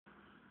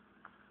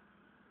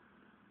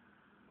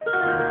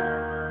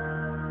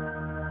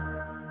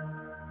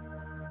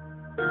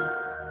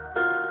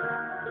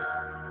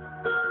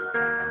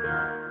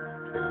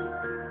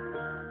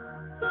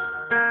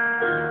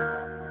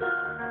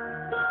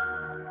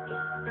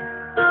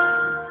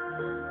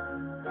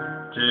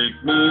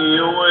take me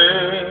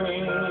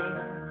away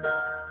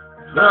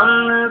from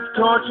this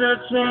torture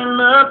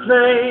chamber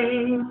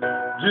place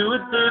to a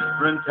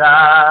different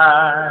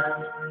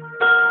tide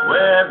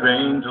where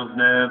angels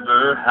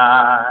never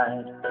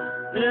hide.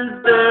 Is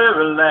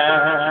there a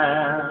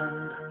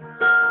land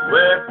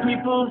where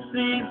people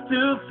cease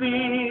to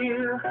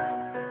fear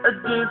a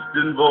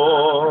distant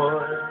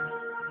voice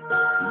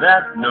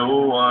that no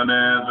one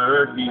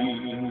ever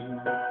hears?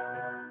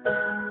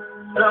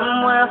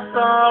 Somewhere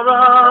far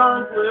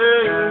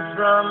away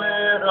from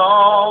it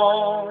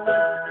all,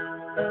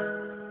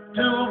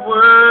 to a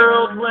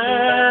world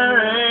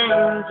where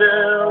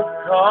angels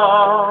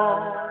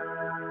call.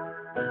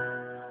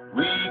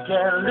 We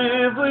can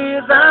live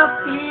without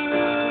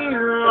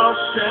fear or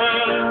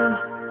shame,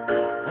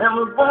 and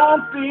we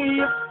won't be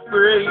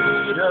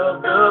afraid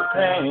of the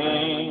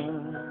pain.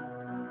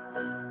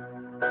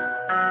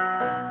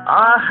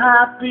 Our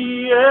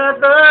happy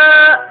ever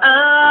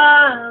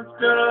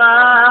afterlife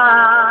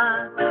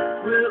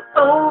will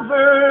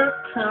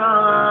overcome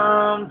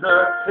the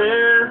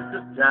test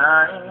of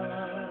time.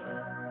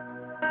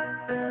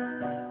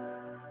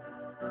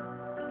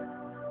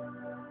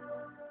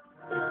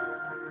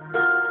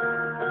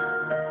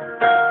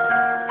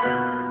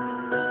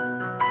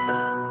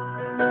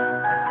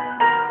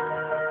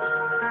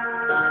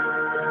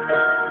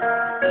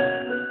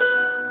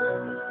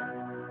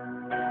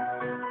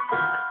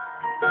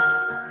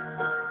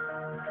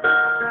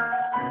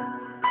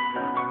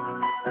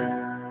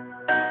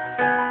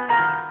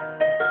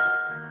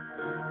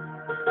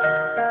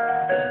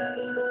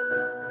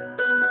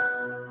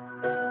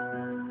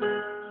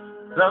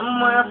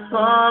 Somewhere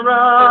far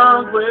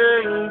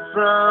away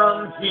from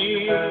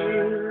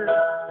here,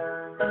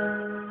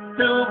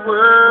 to a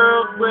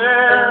world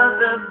where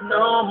there's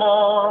no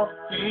more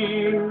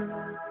fear,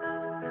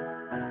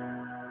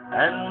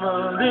 and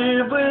we'll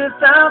live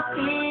without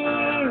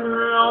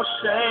fear or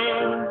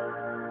shame,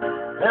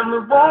 and we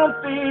won't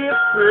be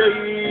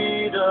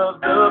afraid of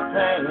the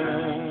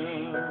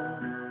pain.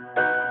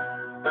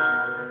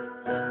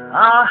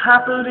 Our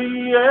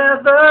happily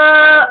ever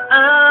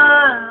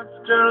afterlife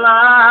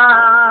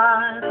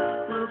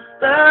will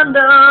stand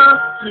up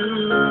to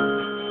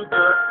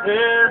the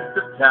test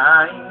of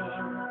time.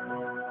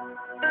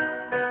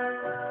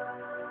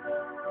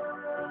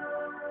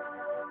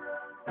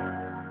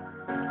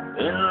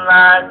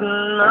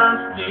 Enlightenment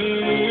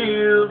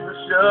steals the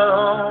show,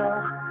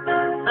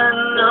 and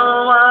no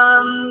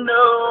one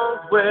knows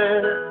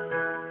where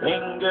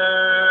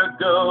anger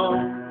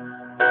goes.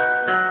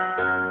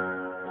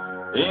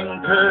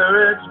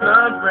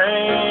 Encouragement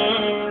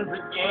reigns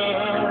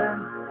again,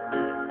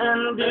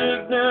 and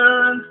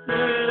ignorance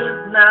is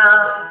now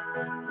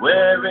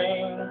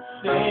wearing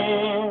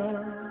sin.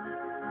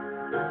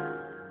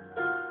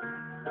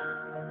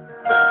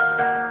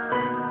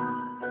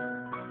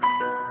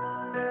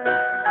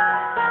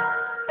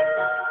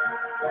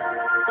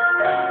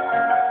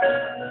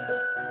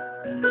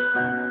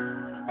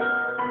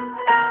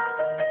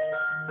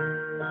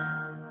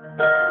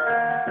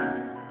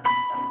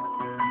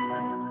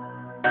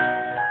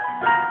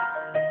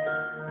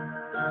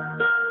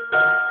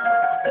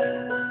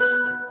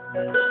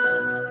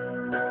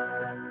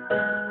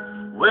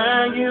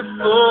 Where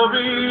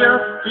euphoria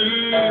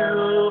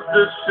steals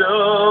the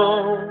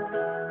show,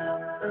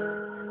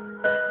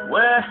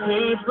 where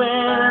hate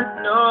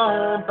when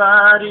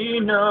nobody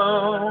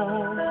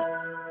knows,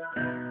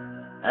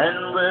 and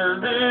we'll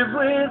live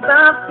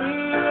without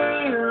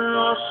fear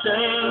or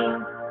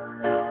shame,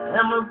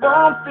 and we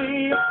won't be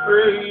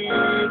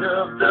afraid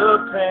of the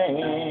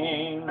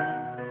pain.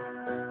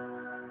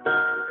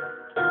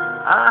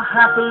 Our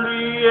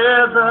happily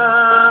ever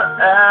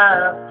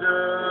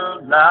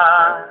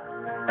afterlife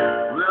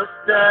will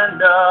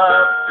stand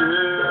up to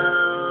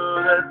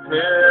the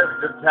test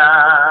of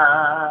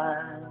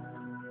time.